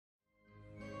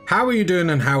How are you doing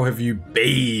and how have you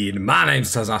been? My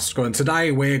name's Tazastical and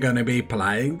today we're going to be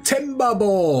playing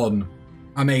Timberborn.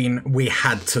 I mean, we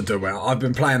had to do it. I've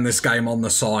been playing this game on the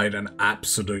side and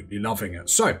absolutely loving it.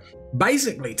 So,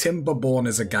 basically, Timberborn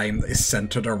is a game that is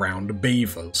centered around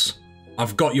beavers.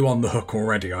 I've got you on the hook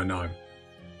already, I know.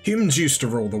 Humans used to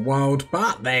rule the world,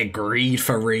 but their greed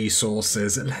for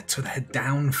resources led to their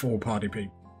downfall, party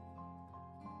people.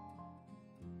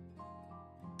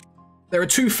 There are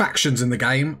two factions in the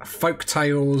game,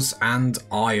 Folktails and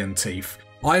Iron Teeth.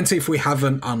 Iron Teeth we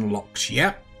haven't unlocked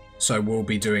yet, so we'll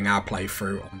be doing our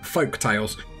playthrough on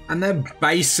Folktails. And they're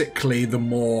basically the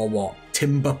more,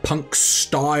 timberpunk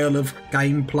style of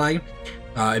gameplay.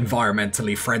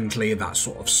 Environmentally friendly, that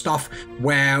sort of stuff.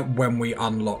 Where when we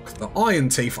unlock the Iron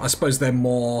Teeth, I suppose they're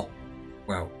more,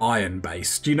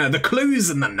 iron-based. You know, the clues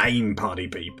in the name, party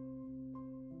people.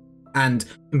 And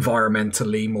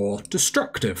environmentally more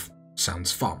destructive.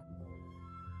 Sounds fun.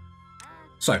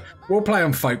 So, we'll play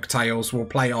on Folktails, we'll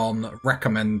play on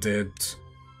recommended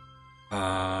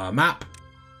map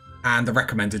and the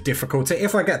recommended difficulty.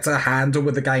 If I get to handle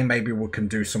with the game, maybe we can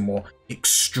do some more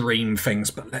extreme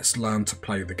things, but let's learn to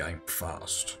play the game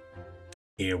first.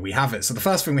 Here we have it. So the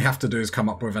first thing we have to do is come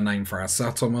up with a name for our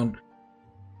settlement.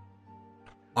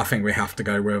 I think we have to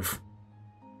go with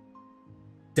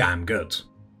Damn Good.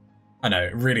 I know,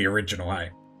 really original,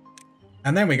 hey?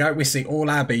 And then we go, we see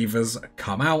all our beavers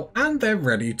come out and they're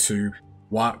ready to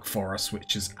work for us,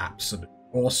 which is absolutely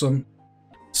awesome.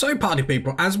 So party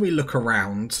people, as we look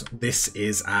around, this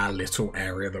is our little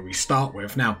area that we start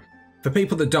with. Now, for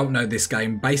people that don't know this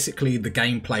game, basically the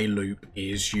gameplay loop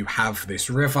is you have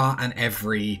this river and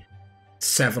every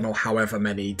 7 or however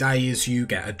many days you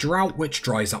get a drought which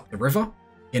dries up the river.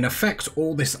 In effect,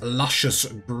 all this luscious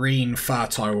green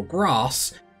fertile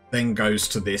grass then goes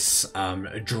to this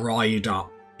dried up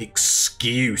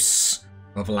excuse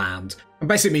of land. And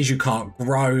basically means you can't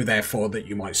grow, therefore that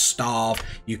you might starve,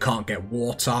 you can't get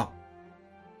water.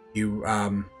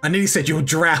 I nearly said you're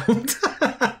drowned.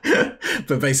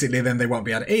 But basically then they won't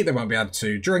be able to eat, they won't be able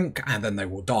to drink, and then they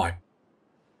will die.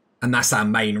 And that's our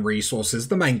main resources,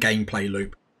 the main gameplay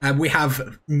loop. And we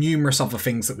have numerous other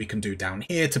things that we can do down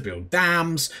here to build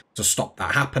dams, to stop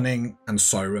that happening, and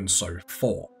so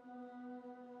forth.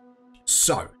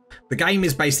 So, the game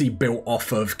is basically built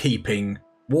off of keeping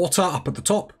water up at the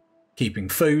top, keeping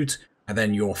food, and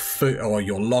then your food or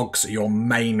your logs are your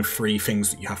main 3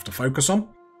 things that you have to focus on.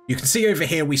 You can see over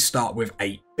here we start with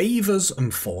 8 beavers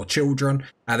and 4 children,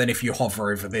 and then if you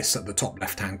hover over this at the top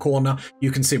left-hand corner,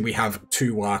 you can see we have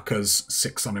 2 workers,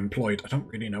 6 unemployed. I don't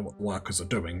really know what the workers are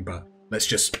doing, but let's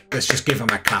just give them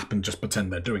a clap and just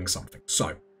pretend they're doing something.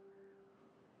 So,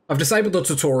 I've disabled the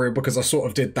tutorial because I sort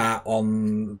of did that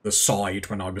on the side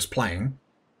when I was playing.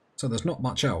 So there's not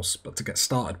much else but to get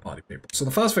started, party people. So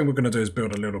the first thing we're going to do is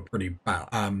build a little pretty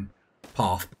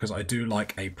path because I do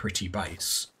like a pretty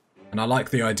base. And I like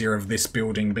the idea of this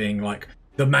building being like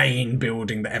the main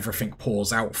building that everything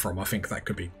pours out from. I think that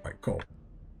could be quite cool.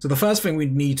 So the first thing we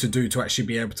need to do to actually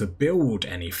be able to build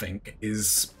anything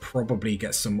is probably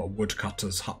get some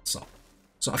woodcutters' huts up.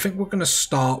 So I think we're going to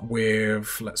start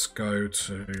with, let's go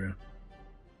to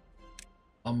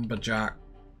lumberjack,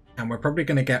 and we're probably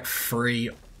going to get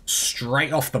 3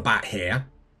 straight off the bat here.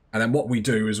 And then what we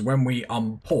do is when we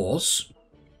unpause,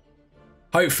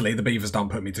 hopefully the beavers don't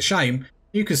put me to shame,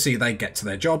 you can see they get to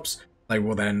their jobs. They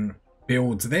will then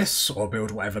build this or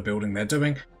build whatever building they're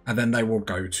doing, and then they will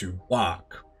go to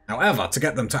work. However, to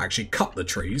get them to actually cut the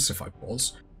trees, if I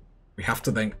pause, we have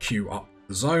to then queue up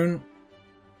the zone.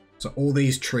 So all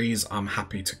these trees I'm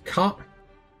happy to cut.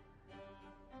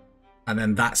 And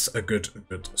then that's a good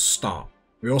start.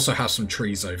 We also have some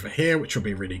trees over here, which will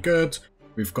be really good.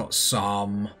 We've got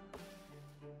some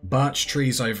birch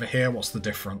trees over here. What's the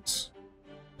difference?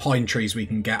 Pine trees we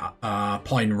can get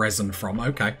pine resin from.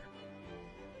 Okay.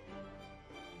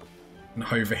 And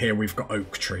over here we've got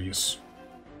oak trees.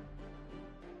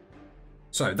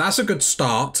 So that's a good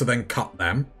start to then cut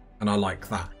them. And I like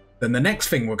that. Then the next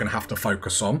thing we're going to have to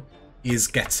focus on is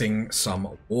getting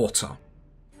some water.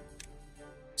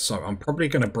 So I'm probably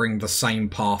going to bring the same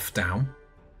path down.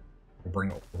 We'll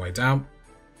bring it all the way down.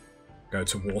 Go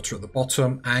to water at the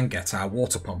bottom and get our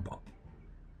water pump up.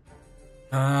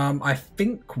 I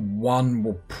think 1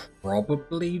 will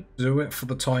probably do it for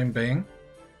the time being.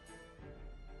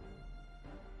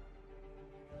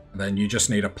 Then you just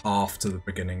need a path to the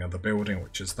beginning of the building,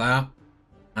 which is there.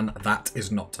 And that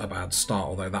is not a bad start,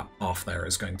 although that path there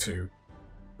is going to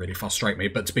really frustrate me.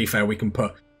 But to be fair, we can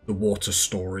put the water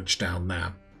storage down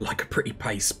there, like a pretty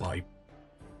paste pipe.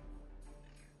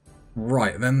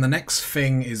 Right, then the next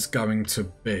thing is going to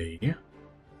be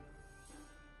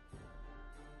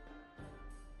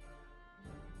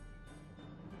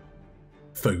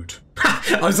food.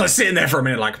 I was like sitting there for a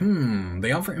minute like,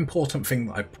 the other important thing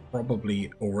that I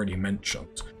probably already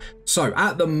mentioned. So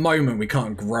at the moment we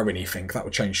can't grow anything. That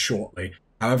will change shortly.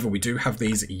 However, we do have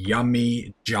these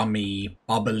yummy, jummy,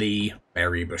 bubbly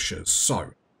berry bushes. So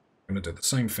I'm going to do the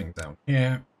same thing down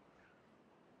here.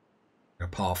 A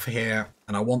path here.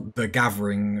 And I want the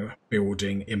gathering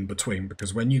building in between,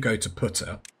 because when you go to put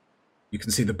it, you can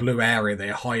see the blue area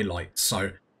there highlights.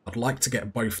 So I'd like to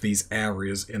get both these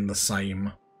areas in the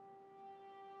same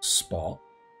spot.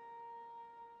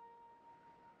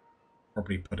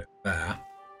 Probably put it there.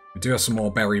 We do have some more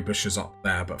berry bushes up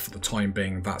there, but for the time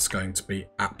being, that's going to be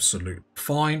absolutely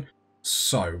fine.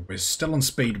 So we're still on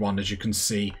speed 1, as you can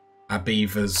see. Our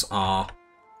beavers are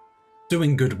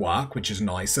doing good work, which is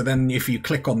nice. So then if you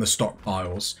click on the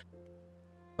stockpiles,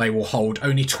 they will hold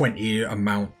only 20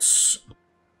 amounts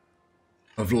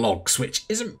of logs, which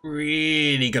isn't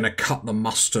really going to cut the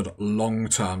mustard long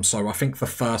term. So I think the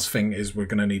first thing is we're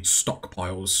going to need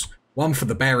stockpiles. 1 for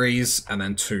the berries and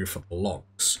then 2 for the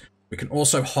logs. We can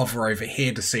also hover over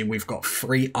here to see we've got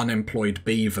 3 unemployed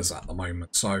beavers at the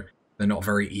moment. So they're not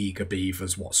very eager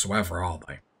beavers whatsoever, are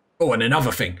they? Oh, and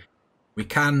another thing. We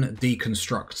can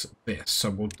deconstruct this. So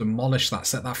we'll demolish that,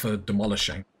 set that for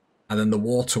demolishing. And then the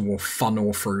water will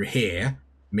funnel through here,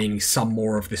 meaning some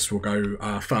more of this will go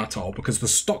fertile. Because the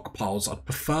stockpiles, I'd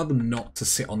prefer them not to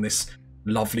sit on this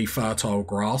lovely fertile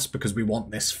grass, because we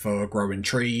want this for growing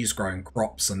trees, growing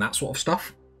crops, and that sort of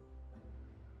stuff.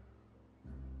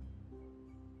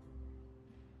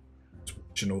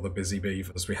 Watching all the busy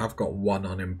beavers. We have got 1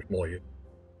 unemployed.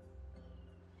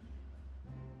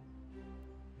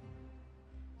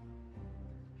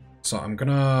 So I'm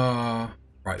gonna...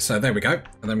 Right, so there we go.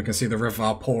 And then we can see the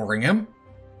river pouring in.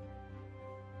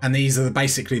 And these are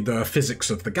basically the physics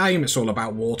of the game. It's all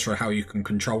about water, how you can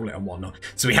control it and whatnot.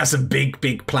 So we have some big,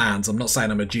 big plans. I'm not saying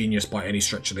I'm a genius by any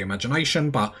stretch of the imagination,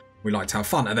 but we like to have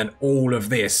fun. And then all of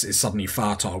this is suddenly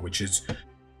fertile, which is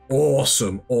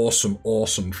awesome, awesome,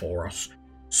 awesome for us.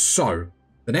 So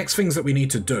the next things that we need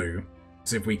to do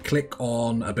is if we click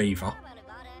on a beaver,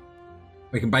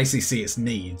 we can basically see its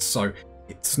needs. So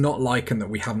it's not liking that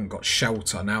we haven't got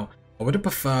shelter. Now, I would have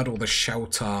preferred all the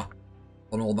shelter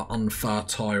on all the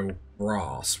unfertile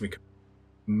grass. We could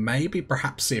maybe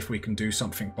perhaps see if we can do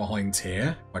something behind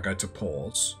here. If I go to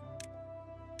pause.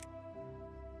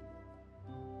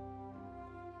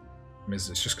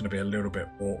 It's just going to be a little bit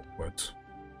awkward.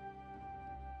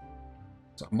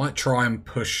 So I might try and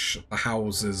push the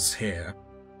houses here.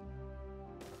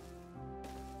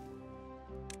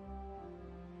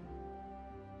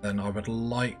 Then I would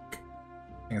like...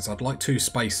 I'd like 2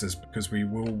 spaces, because we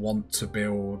will want to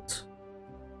build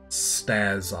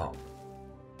stairs up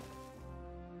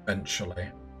eventually.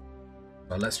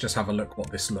 So let's just have a look what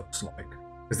this looks like,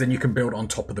 because then you can build on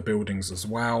top of the buildings as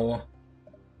well.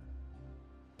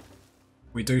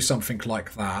 We do something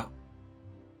like that,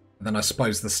 and then I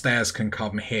suppose the stairs can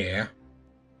come here.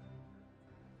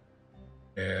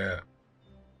 Yeah.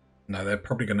 No, they're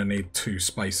probably going to need 2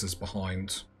 spaces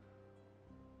behind.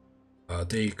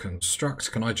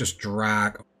 Deconstruct. Can I just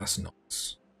drag? Oh, that's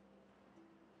nice.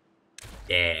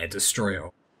 Yeah, destroy it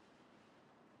all.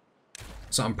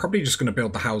 So I'm probably just going to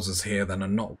build the houses here then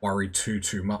and not worry too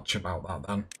much about that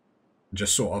then.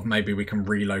 Just sort of maybe we can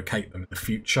relocate them in the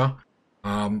future.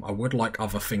 I would like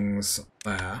other things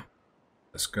there.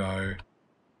 Let's go.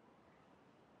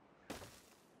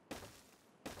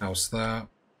 House there.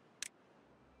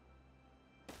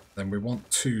 Then we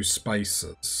want 2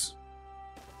 spaces.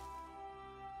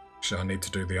 Actually, I need to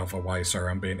do the other way.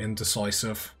 Sorry, I'm being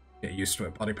indecisive. Get used to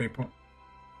it, buddy people.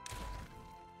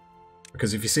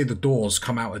 Because if you see the doors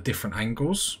come out at different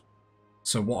angles.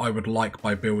 So what I would like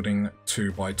by building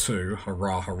 2 by 2,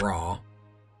 hurrah, hurrah,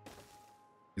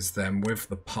 is then with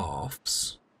the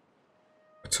paths,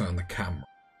 I turn the camera.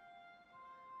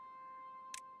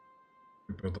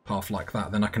 We build the path like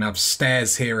that. Then I can have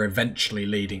stairs here eventually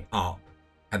leading up.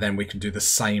 And then we can do the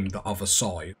same the other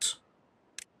side.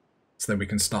 So then we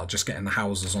can start just getting the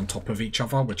houses on top of each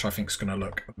other, which I think is going to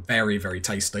look very, very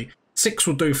tasty. 6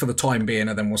 will do for the time being,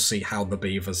 and then we'll see how the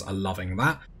beavers are loving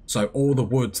that. So all the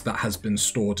wood that has been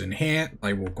stored in here,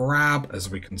 they will grab,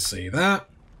 as we can see there.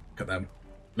 Look at them.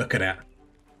 Look at it.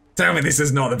 Tell me this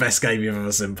is not the best game you've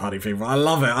ever seen, buddy people. I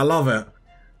love it. I love it.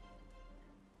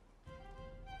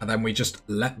 And then we just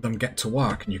let them get to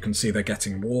work, and you can see they're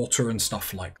getting water and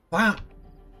stuff like that.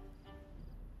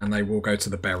 And they will go to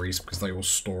the berries because they will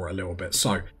store a little bit.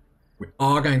 So we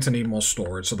are going to need more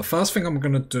storage. So the first thing I'm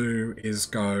going to do is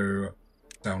go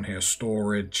down here,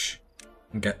 storage,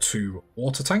 and get 2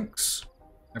 water tanks.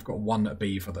 I've got 1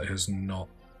 beaver that is not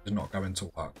going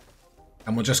to work.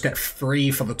 And we'll just get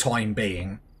 3 for the time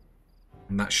being.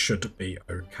 And that should be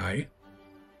okay.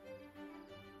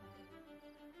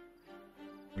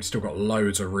 We've still got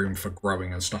loads of room for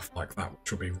growing and stuff like that,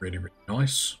 which will be really, really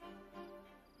nice.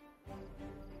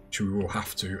 Which we will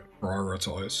have to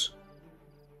prioritise.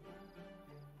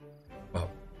 But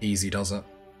easy does it.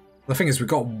 The thing is, we've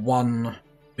got 1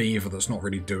 beaver that's not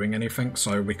really doing anything,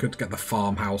 so we could get the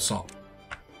farmhouse up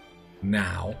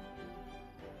now.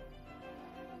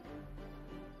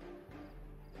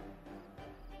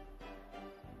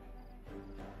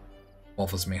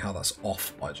 Bothers me how that's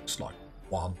off by just like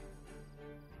 1.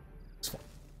 So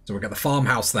we'll get the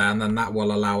farmhouse there, and then that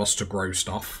will allow us to grow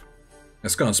stuff.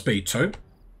 Let's go on speed 2.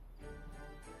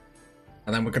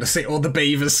 And then we're going to see all the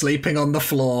beavers sleeping on the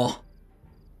floor.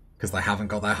 Because they haven't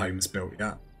got their homes built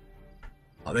yet.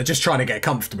 Like, they're just trying to get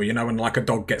comfortable, you know, when like a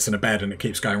dog gets in a bed and it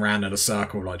keeps going around in a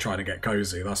circle, like trying to get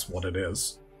cozy. That's what it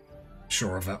is.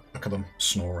 Sure of it. Look at them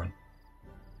snoring.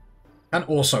 And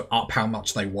also up how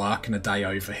much they work in a day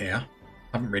over here.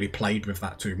 Haven't really played with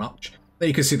that too much. There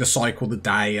you can see the cycle, the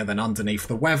day, and then underneath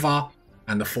the weather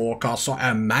and the forecast. So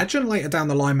I imagine later down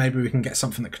the line maybe we can get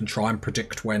something that can try and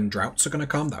predict when droughts are going to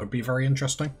come. That would be very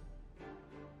interesting.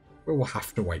 We will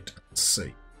have to wait and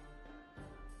see.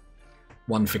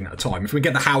 One thing at a time. If we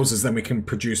get the houses, then we can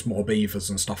produce more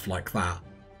beavers and stuff like that.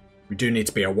 We do need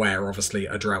to be aware, obviously,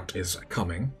 a drought is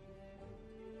coming.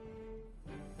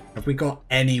 Have we got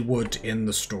any wood in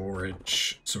the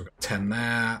storage? So we've got 10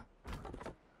 there.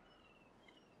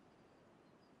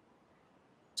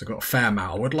 So we've got a fair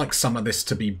amount. I would like some of this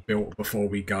to be built before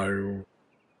we go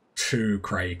to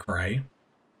Cray Cray.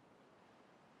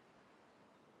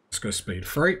 Let's go speed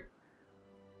 3.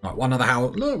 Right, one of the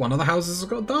houses has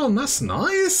got done. That's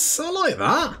nice. I like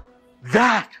that.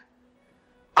 That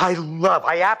I love.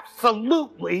 I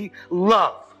absolutely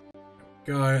love.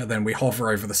 Go. And then we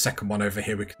hover over the second one over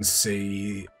here. We can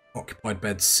see occupied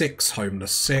bed 6,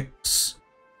 homeless 6.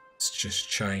 It's just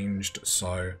changed.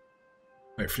 So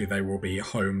hopefully they will be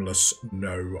homeless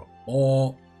no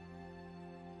more.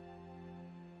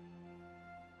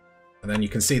 And then you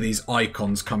can see these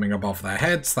icons coming above their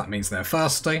heads. That means they're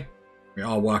thirsty. We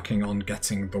are working on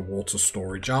getting the water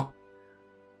storage up.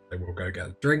 They will go get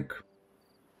a drink.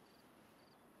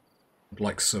 I'd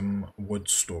like some wood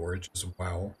storage as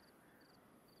well.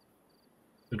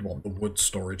 Did want the wood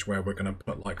storage where we're going to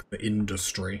put like the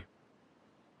industry.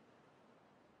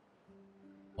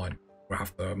 Might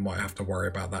have to worry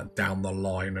about that down the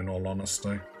line in all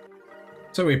honesty.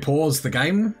 So we pause the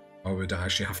game. Oh, we don't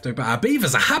actually have to, but our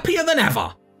beavers are happier than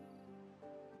ever.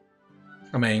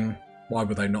 I mean, why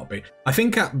would they not be? I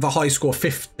think at the high score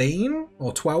 15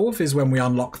 or 12 is when we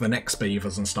unlock the next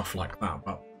beavers and stuff like that,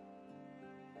 but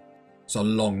it's a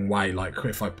long way. Like,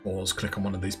 if I pause, click on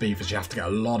one of these beavers, you have to get a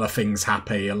lot of things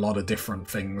happy, a lot of different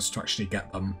things to actually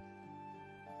get them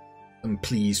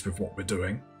pleased with what we're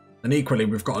doing. And equally,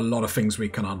 we've got a lot of things we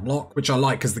can unlock, which I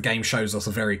like because the game shows us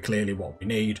very clearly what we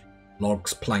need.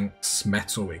 Logs, planks,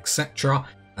 metal, etc.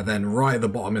 And then right at the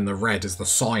bottom in the red is the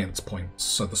science points.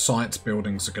 So the science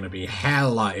buildings are going to be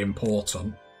hella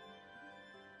important.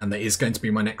 And that is going to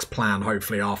be my next plan,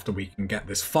 hopefully, after we can get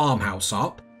this farmhouse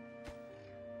up.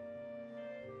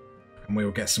 And we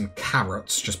will get some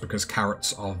carrots, just because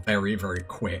carrots are very, very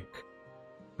quick.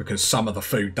 Because some of the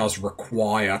food does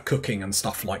require cooking and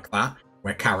stuff like that.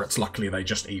 Where carrots, luckily, they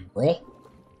just eat raw.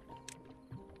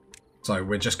 So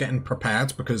we're just getting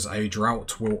prepared because a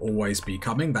drought will always be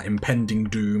coming. That impending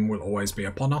doom will always be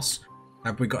upon us.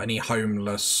 Have we got any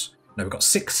homeless? No, we've got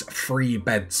 6 free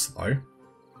beds, though.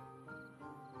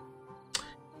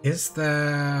 Is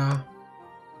there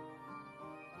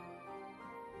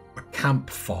a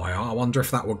campfire? I wonder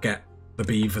if that will get the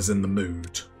beavers in the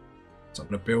mood. So I'm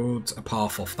going to build a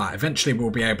path off that. Eventually we'll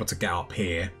be able to get up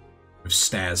here with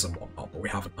stairs and whatnot, but we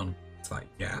haven't done that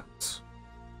yet.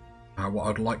 What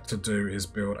I'd like to do is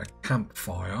build a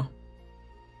campfire.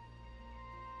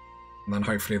 And then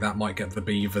hopefully that might get the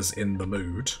beavers in the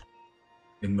mood.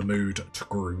 In the mood to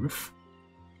groove.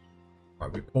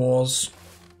 Right, we pause.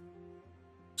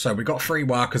 So we got 3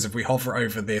 workers. If we hover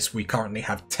over this, we currently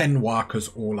have 10 workers.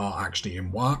 All are actually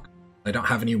in work. They don't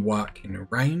have any work in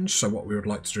range. So what we would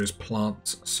like to do is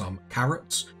plant some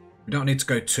carrots. We don't need to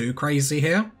go too crazy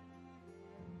here.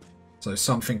 So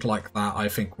something like that I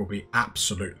think will be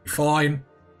absolutely fine.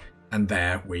 And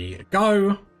there we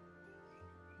go.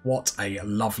 What a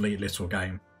lovely little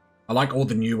game. I like all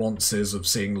the nuances of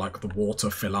seeing like the water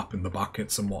fill up in the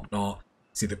buckets and whatnot.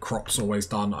 See the crops always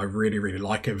done. I really, really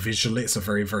like it. Visually, it's a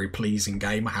very, very pleasing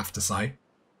game, I have to say.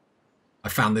 I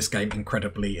found this game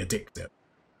incredibly addictive.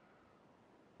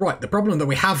 Right, the problem that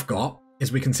we have got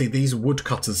is we can see these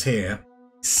woodcutters here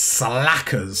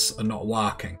slackers are not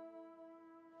working.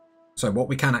 So what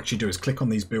we can actually do is click on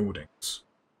these buildings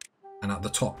and at the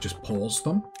top just pause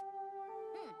them.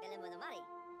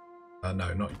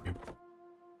 No, not you.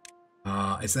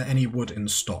 Is there any wood in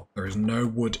stock? There is no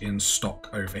wood in stock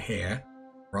over here.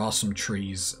 There are some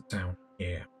trees down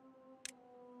here.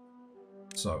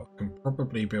 So I can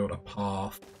probably build a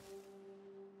path.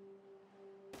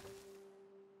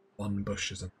 One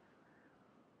bush isn't.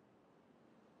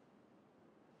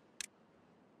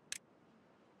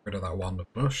 Rid of that one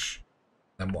bush.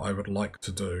 Then what I would like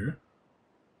to do,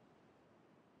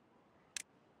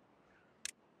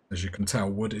 as you can tell,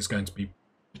 wood is going to be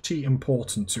pretty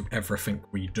important to everything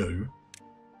we do.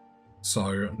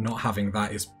 So not having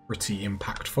that is pretty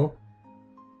impactful.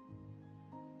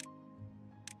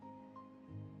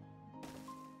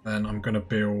 Then I'm going to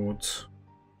build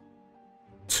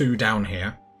 2 down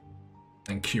here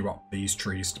and queue up these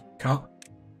trees to be cut.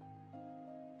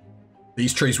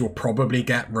 These trees will probably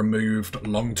get removed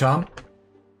long term.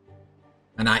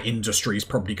 And our industry is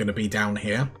probably going to be down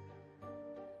here.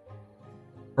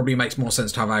 Probably makes more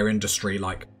sense to have our industry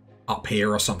like up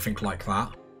here or something like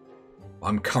that.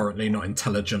 I'm currently not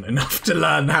intelligent enough to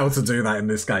learn how to do that in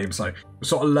this game, so we're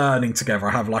sort of learning together.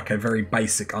 I have like a very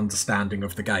basic understanding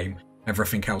of the game.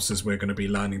 Everything else is we're going to be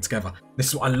learning together. This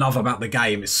is what I love about the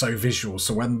game. It's so visual.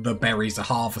 So when the berries are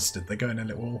harvested, they go in a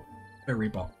little berry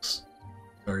box.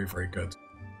 Very, very good.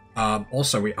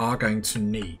 Also, we are going to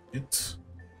need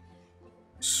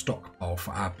stockpile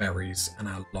for our berries and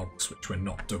our logs, which we're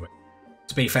not doing.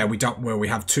 To be fair, we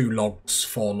have 2 logs,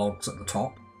 4 logs at the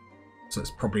top. So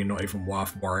it's probably not even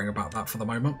worth worrying about that for the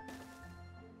moment.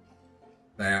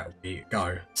 There we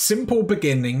go. Simple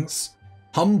beginnings,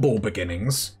 humble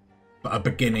beginnings, but a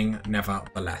beginning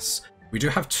nevertheless. We do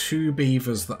have 2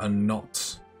 beavers that are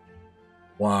not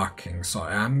working, so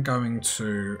I am going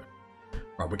to...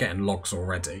 Right, we're getting logs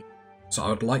already. So I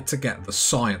would like to get the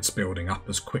science building up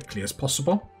as quickly as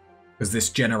possible, because this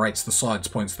generates the science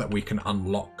points that we can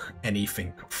unlock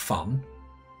anything fun.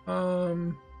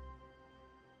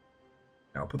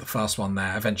 I'll put the first one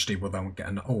there. Eventually we'll then get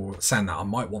an... Oh, saying that, I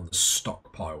might want the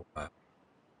stockpile there.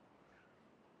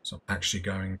 So I'm actually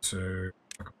going to...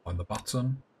 I can find the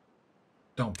button.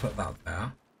 Don't put that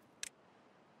there.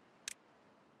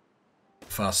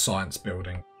 First science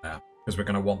building there. Because we're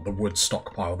going to want the wood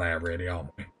stockpile there, really,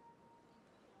 aren't we?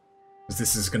 Because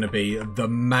this is going to be the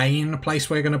main place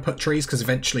we're going to put trees, because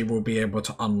eventually we'll be able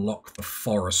to unlock the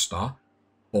forester.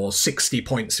 For 60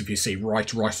 points, if you see,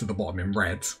 right at the bottom in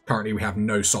red. Currently we have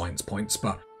no science points,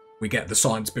 but we get the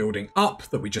science building up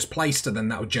that we just placed, and then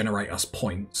that will generate us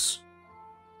points.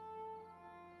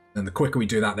 And the quicker we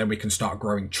do that, then we can start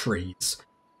growing trees.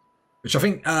 Which I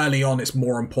think early on it's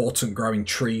more important growing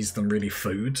trees than really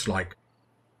food. Like,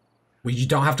 well, you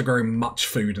don't have to grow much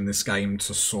food in this game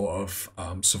to sort of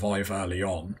survive early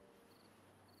on.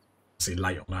 See,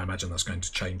 late on, I imagine that's going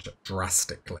to change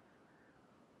drastically.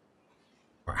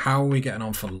 Right, how are we getting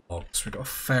on for logs? We've got a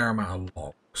fair amount of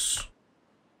logs.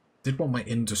 Did want my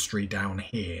industry down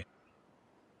here.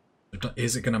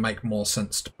 Is it going to make more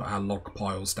sense to put our log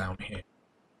piles down here?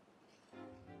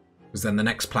 Because then the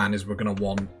next plan is we're going to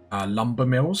want lumber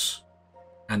mills.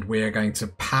 And we're going to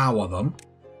power them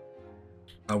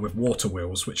with water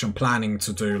wheels, which I'm planning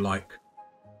to do like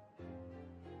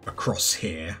across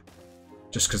here.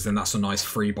 Just because then that's a nice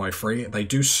 3x3. They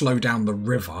do slow down the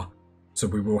river, so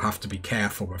we will have to be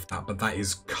careful with that. But that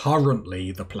is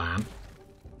currently the plan.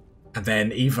 And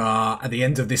then either at the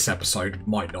end of this episode,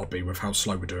 might not be with how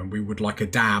slow we're doing, we would like a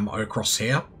dam across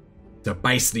here to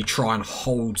basically try and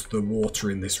hold the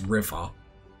water in this river.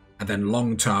 And then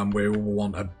long term, we will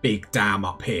want a big dam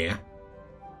up here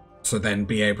to then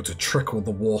be able to trickle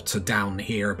the water down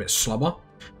here a bit slower.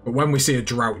 But when we see a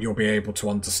drought, you'll be able to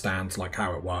understand like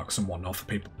how it works and whatnot for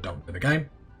people who don't know the game.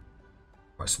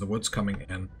 Right, so the wood's coming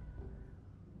in.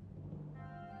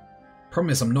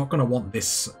 Problem is, I'm not going to want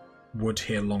this wood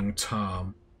here long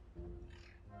term.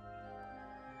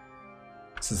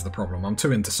 This is the problem. I'm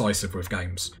too indecisive with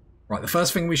games. Right, the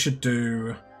first thing we should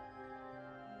do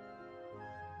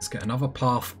is get another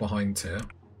path behind here.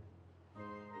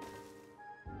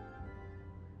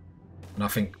 And I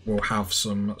think we'll have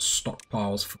some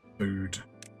stockpiles for food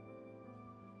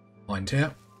behind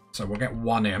here. So we'll get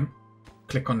one in.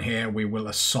 Click on here. We will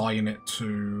assign it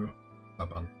to...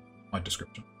 my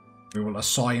description. We will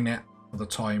assign it for the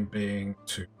time being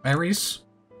to berries.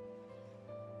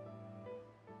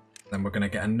 Then we're going to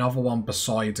get another one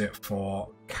beside it for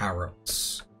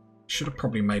carrots. Should have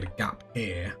probably made a gap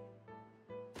here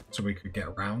so we could get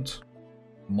around.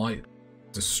 Might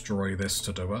destroy this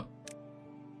to do it.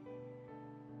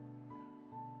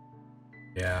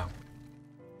 Yeah.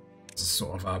 It's a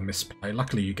sort of a misplay.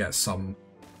 Luckily you get some,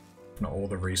 if not all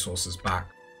the resources back.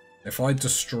 If I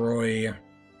destroy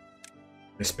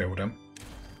this building,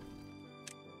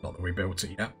 not that we built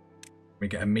it yet, we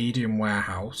get a medium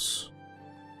warehouse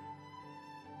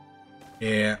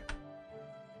here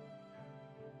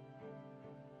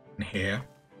and here.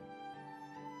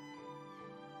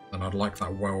 And I'd like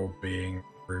that well being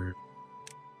through.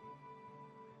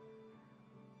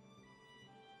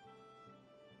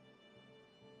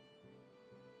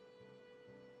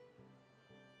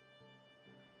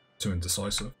 Too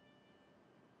indecisive.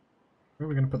 Where are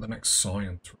we going to put the next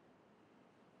science?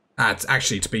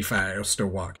 Actually, to be fair, it'll still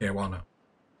work here, won't it?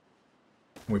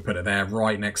 We put it there,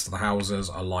 right next to the houses.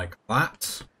 I like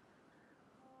that.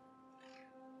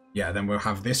 Yeah, then we'll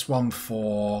have this one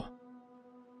for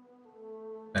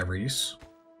berries.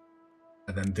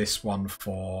 And then this one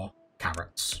for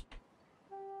carrots.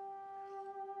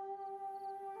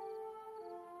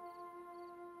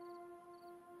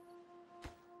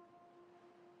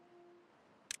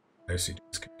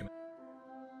 OCD's kicking it.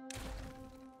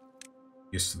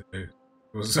 Used to the it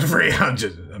was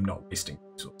 300. I'm not wasting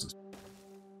resources.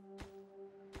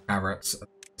 Carrots,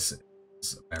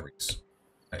 berries.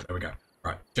 Okay, there we go.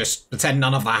 Right, just pretend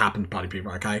none of that happened, party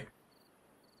people, okay?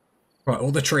 Right,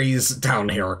 all the trees down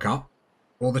here are cut.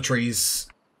 All the trees,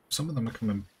 some of them are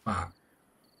coming back.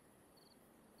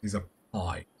 These are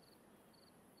high.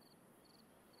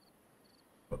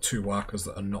 Got 2 workers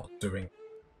that are not doing.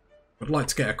 I'd like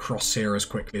to get across here as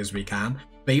quickly as we can.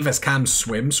 Beavers can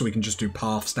swim, so we can just do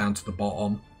paths down to the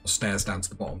bottom, or stairs down to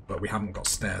the bottom, but we haven't got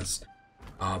stairs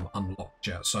unlocked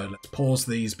yet. So let's pause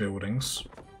these buildings.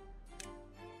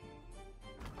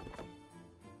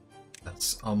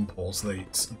 Let's unpause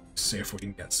these and see if we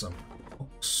can get some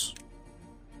blocks.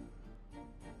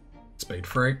 Speed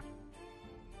 3.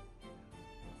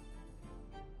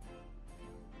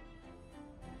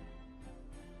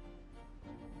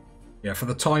 Yeah, for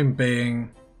the time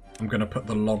being, I'm going to put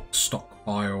the log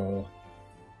stockpile.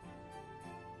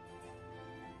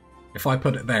 If I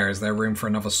put it there, is there room for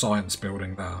another science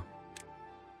building there?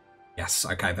 Yes,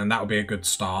 okay, then that will be a good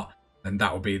start. And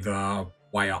that will be the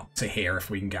way up to here if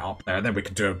we can get up there. Then we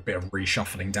can do a bit of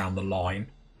reshuffling down the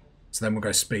line. So then we'll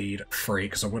go speed 3,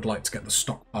 because I would like to get the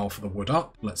stockpile for the wood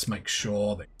up. Let's make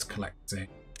sure that it's collecting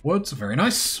wood. Very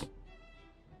nice.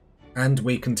 And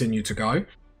we continue to go.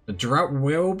 The drought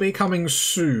will be coming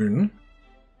soon.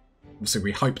 Obviously,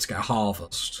 we hope to get a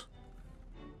harvest.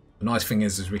 The nice thing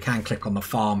is we can click on the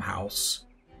farmhouse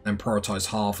and prioritize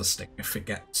harvesting if it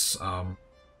gets to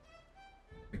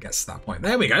that point.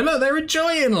 There we go. Look, they're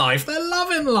enjoying life. They're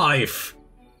loving life.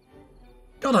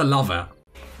 Gotta love it.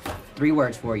 3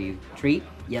 words for you. Treat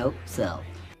yourself.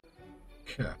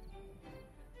 Okay.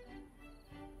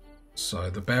 So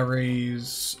the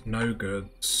berries, no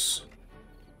goods.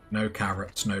 No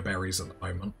carrots, no berries at the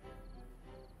moment.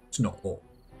 It's not all.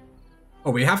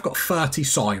 Oh, we have got 30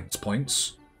 science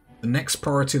points. The next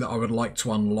priority that I would like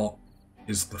to unlock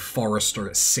is the forester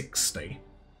at 60.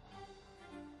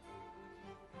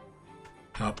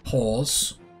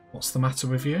 Pause. What's the matter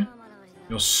with you?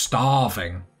 You're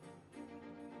starving.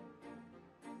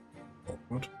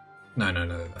 Awkward. No,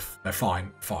 they're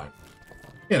fine, fine.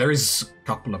 Yeah, there is a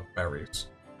couple of berries.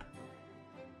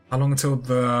 How long until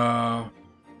the...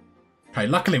 Okay,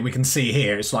 luckily we can see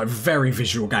here, it's like a very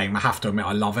visual game, I have to admit,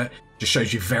 I love it. Just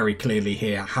shows you very clearly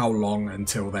here how long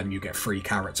until then you get 3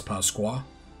 carrots per square.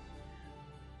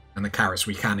 And the carrots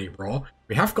we can eat raw.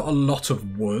 We have got a lot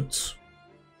of wood.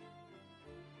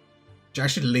 Which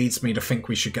actually leads me to think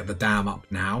we should get the dam up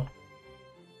now.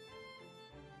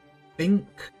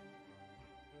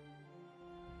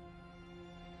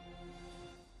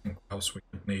 What else we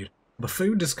could need? The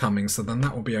food is coming, so then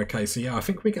that will be okay. So yeah, I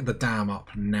think we get the dam up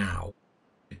now.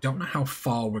 I don't know how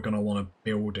far we're going to want to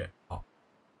build it up.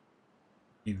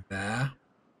 Be there.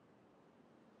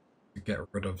 To get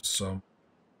rid of some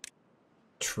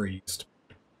trees.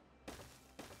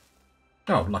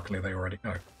 Oh, luckily they already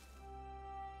go.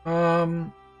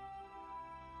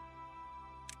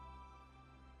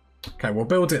 Okay, we'll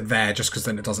build it there just because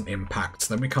then it doesn't impact.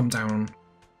 Then we come down.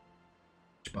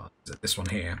 Which button is it? This one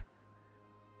here.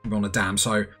 We're on a dam,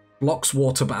 so blocks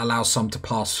water but allows some to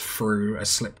pass through a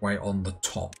slipway on the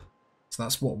top. So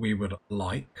that's what we would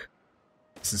like.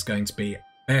 This is going to be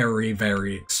very,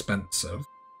 very expensive.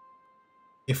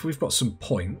 If we've got some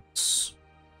points,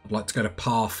 I'd like to go to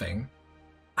pathing.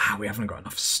 Ah, we haven't got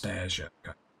enough stairs yet.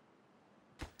 Okay.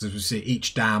 So as we see,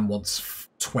 each dam wants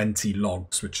 20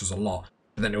 logs, which is a lot.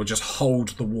 But then it will just hold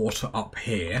the water up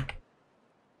here.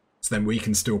 So then we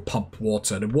can still pump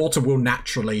water. The water will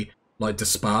naturally like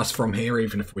disperse from here,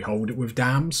 even if we hold it with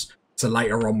dams. So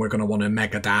later on, we're going to want a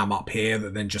mega dam up here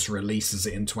that then just releases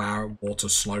it into our water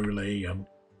slowly. And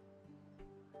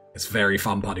it's very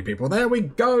fun, party people. There we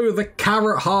go. The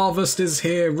carrot harvest is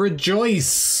here.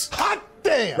 Rejoice. Hot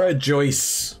damn!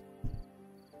 Rejoice.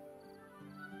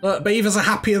 Look, beavers are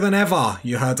happier than ever.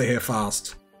 You heard it here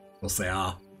first. Of course they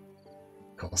are.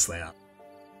 Of course they are.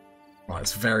 Right,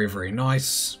 it's very, very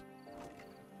nice.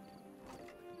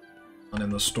 And in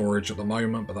the storage at the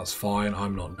moment, but that's fine.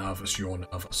 I'm not nervous. You're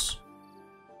nervous.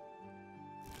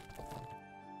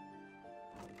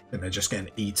 I think they're just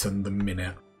getting eaten the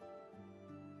minute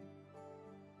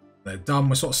they're done.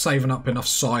 We're sort of saving up enough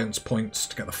science points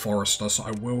to get the forester, so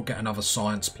I will get another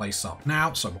science place up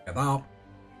now, so we'll get that up.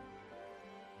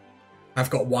 I've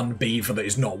got one beaver that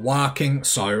is not working,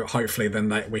 so hopefully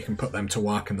then we can put them to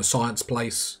work in the science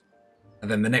place. And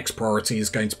then the next priority is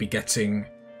going to be getting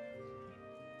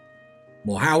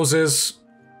more houses.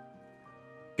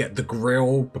 Get the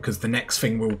grill, because the next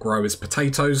thing we'll grow is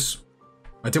potatoes.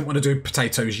 I didn't want to do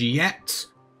potatoes yet,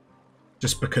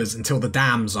 just because until the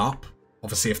dam's up,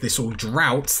 obviously if this all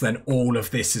droughts, then all of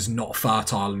this is not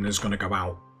fertile and is going to go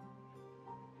out.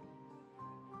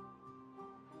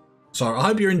 So I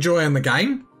hope you're enjoying the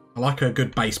game. I like a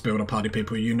good base builder, party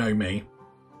people, you know me.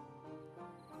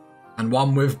 And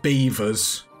one with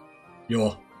beavers,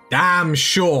 you're damn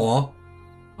sure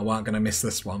I weren't going to miss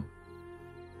this one.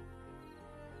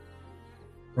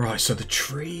 Right, so the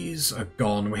trees are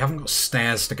gone. We haven't got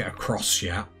stairs to get across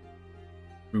yet.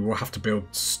 We will have to build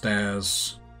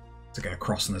stairs to get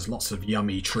across, and there's lots of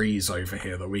yummy trees over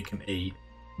here that we can eat.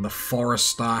 And the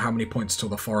forester, how many points till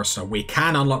the forester? We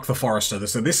can unlock the forester,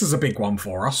 so this is a big one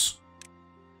for us.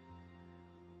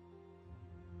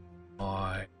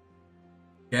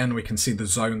 Again, we can see the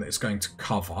zone that it's going to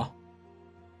cover.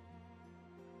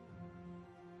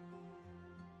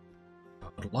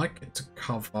 I'd like it to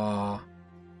cover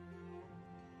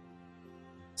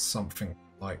something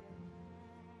like...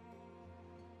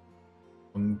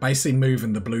 I'm basically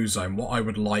moving the blue zone. What I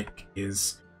would like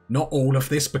is not all of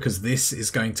this, because this is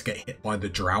going to get hit by the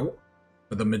drought,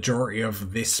 but the majority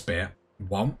of this bit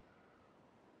won't.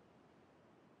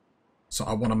 So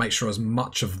I want to make sure as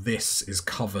much of this is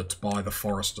covered by the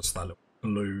forest as that little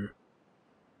blue.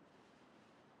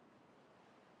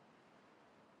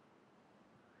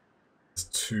 There's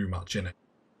too much in it.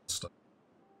 Just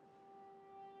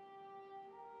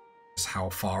how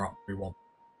far up we want.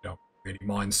 We don't really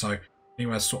mind. So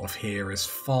anywhere sort of here is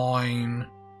fine.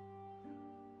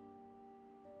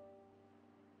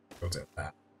 Build it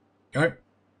there. Go.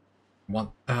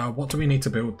 What do we need to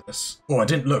build this? Oh, I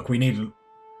didn't look. We need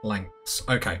planks.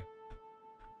 Okay.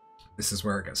 This is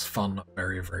where it gets fun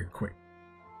very, very quick.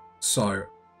 So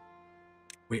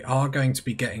we are going to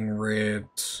be getting rid...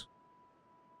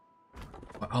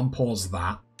 I unpause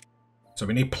that. So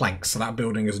we need planks. So that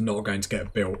building is not going to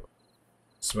get built.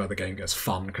 This is where the game gets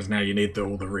fun, because now you need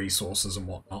all the resources and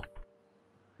whatnot.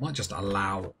 Might just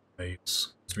allow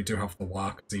these, because we do have the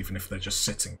workers, even if they're just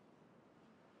sitting.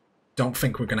 Don't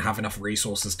think we're going to have enough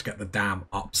resources to get the dam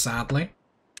up, sadly.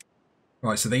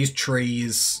 Right, so these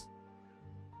trees,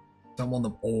 don't want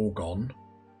them all gone.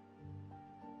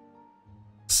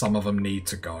 Some of them need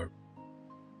to go.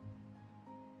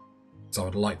 So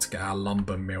I'd like to get our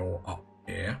lumber mill up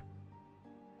here.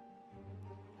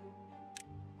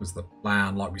 Because the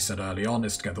plan, like we said early on,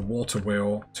 is to get the water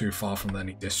wheel too far from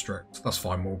any district. That's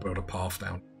fine, we'll build a path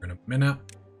down in a minute.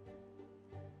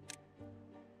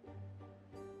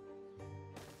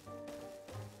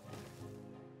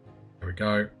 There we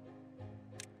go.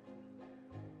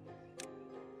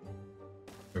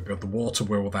 We build the water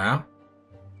wheel there,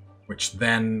 which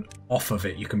then off of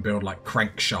it you can build like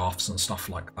crankshafts and stuff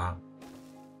like that.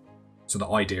 So the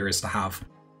idea is to have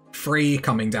 3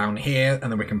 coming down here,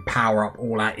 and then we can power up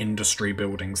all our industry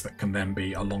buildings that can then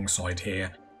be alongside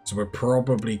here. So we're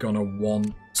probably going to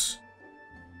want,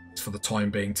 for the time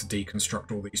being, to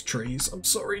deconstruct all these trees. I'm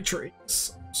sorry,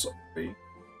 trees. I'm sorry.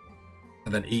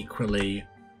 And then equally,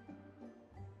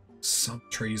 some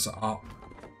trees are up.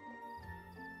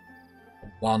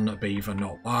 One beaver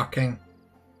not working.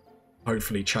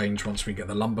 Hopefully change once we get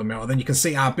the lumber mill. And then you can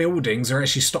see our buildings are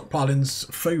actually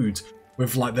stockpiling food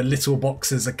with like the little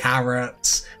boxes of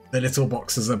carrots, the little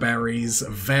boxes of berries.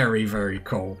 Very, very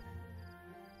cool.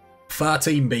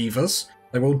 13 beavers.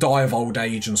 They will die of old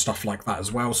age and stuff like that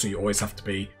as well, so you always have to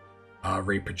be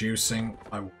reproducing.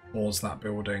 I will pause that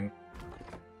building.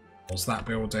 Pause that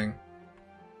building.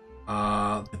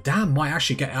 The dam might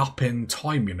actually get up in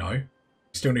time, you know.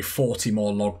 Still need 40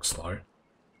 more logs though.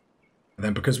 And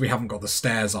then because we haven't got the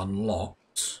stairs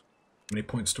unlocked, how many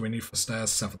points do we need for stairs?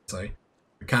 70.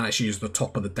 We can actually use the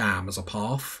top of the dam as a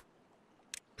path.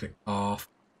 Click path.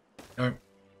 Go.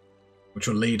 Which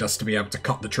will lead us to be able to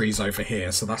cut the trees over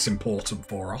here, so that's important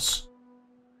for us.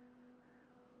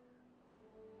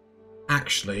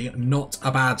 Actually, not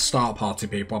a bad start, party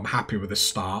people. I'm happy with this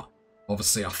start.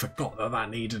 Obviously, I forgot that that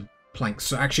needed planks.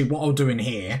 So actually, what I'll do in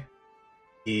here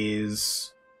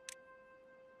is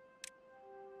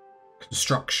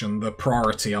construction, the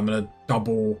priority. I'm going to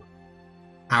double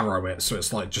arrow it, so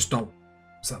it's like, just don't...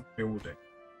 What's that building?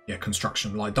 Yeah,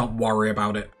 construction. Like, don't worry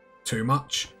about it too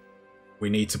much. We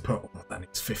need to put... Oh, that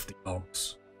needs 50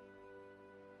 logs.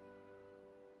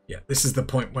 Yeah, this is the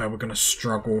point where we're going to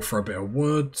struggle for a bit of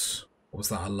wood. What was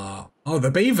that a lot? Oh,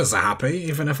 the beavers are happy,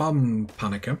 even if I'm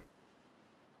panicking.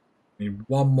 Need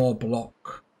one more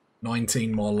block,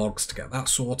 19 more logs to get that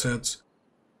sorted.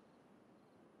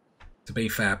 To be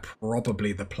fair,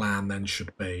 probably the plan then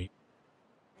should be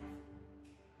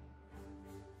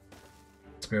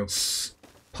to build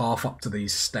path up to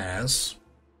these stairs.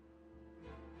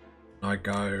 I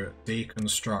go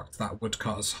deconstruct that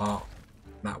woodcutter's hut,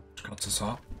 that woodcutter's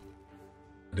hut.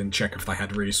 I didn't check if they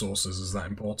had resources, is that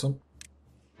important?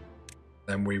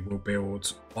 Then we will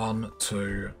build 1,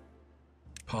 2,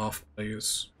 path,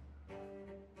 please.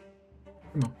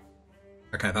 Come on.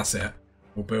 Okay, that's it.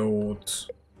 We'll build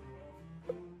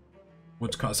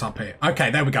woodcutters up here.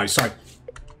 Okay, there we go. So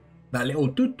that little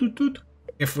doot doot doot.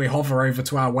 If we hover over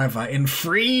to our weather, in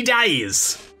 3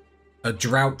 days, a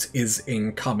drought is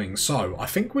incoming. So I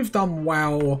think we've done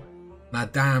well.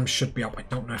 That dam should be up. I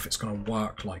don't know if it's going to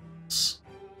work like this.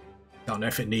 Don't know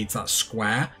if it needs that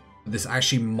square. But this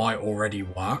actually might already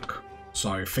work.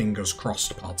 So fingers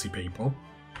crossed, party people.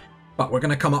 But we're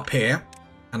going to come up here,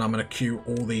 and I'm going to queue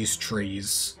all these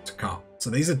trees to cut. So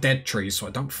these are dead trees, so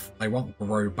they won't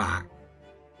grow back.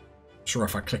 I'm sure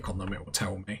if I click on them, it will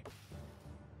tell me.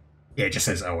 Yeah, it just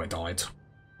says, oh, it died.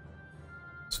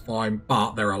 It's fine,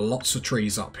 but there are lots of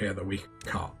trees up here that we can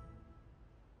cut.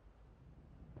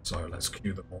 So let's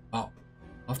queue them all up.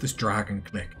 I love this drag and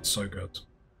click, it's so good.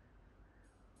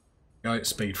 Go,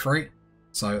 speed 3.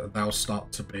 So they'll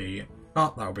start to be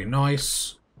cut, that'll be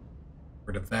nice.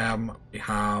 Rid of them. We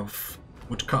have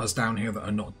woodcutters down here that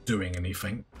are not doing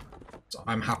anything. So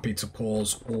I'm happy to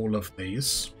pause all of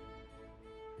these.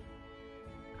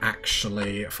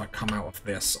 Actually, if I come out of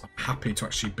this, I'm happy to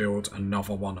actually build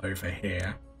another one over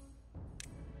here.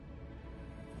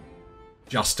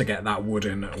 Just to get that wood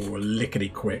in all lickety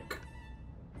quick.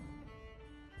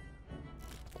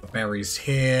 The berries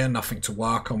here, nothing to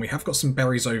work on. We have got some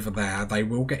berries over there. They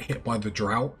will get hit by the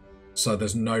drought, so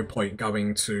there's no point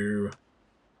going to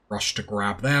rush to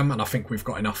grab them. And I think we've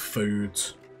got enough food.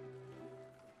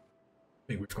 I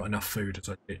think we've got enough food as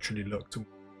I literally looked and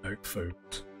no food.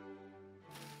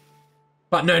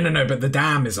 But no, but the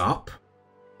dam is up.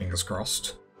 Fingers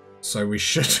crossed. So we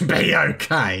should be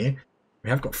okay. We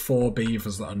have got 4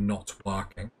 beavers that are not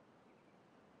working.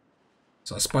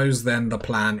 So I suppose then the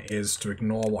plan is to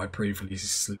ignore what I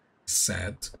previously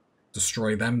said.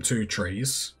 Destroy them 2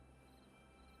 trees.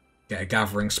 Get a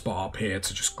gathering spot up here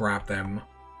to just grab them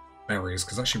berries.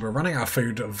 Because actually we're running out of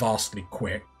food vastly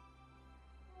quick.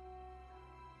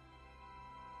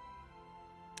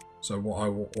 So what I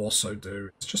will also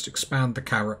do is just expand the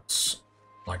carrots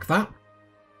like that.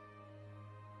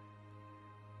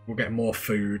 We'll get more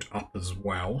food up as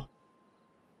well.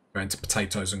 Go into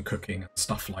potatoes and cooking and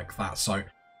stuff like that. So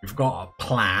we've got a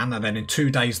plan, and then in 2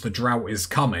 days the drought is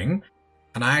coming.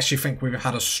 And I actually think we've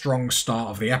had a strong start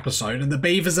of the episode, and the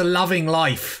beavers are loving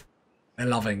life. They're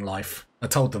loving life. I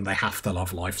told them they have to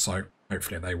love life, so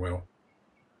hopefully they will.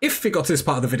 If you got to this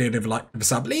part of the video, leave a like, leave a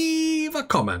sub, leave a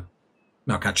comment.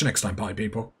 And I'll catch you next time, party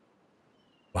people.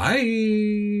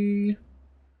 Bye.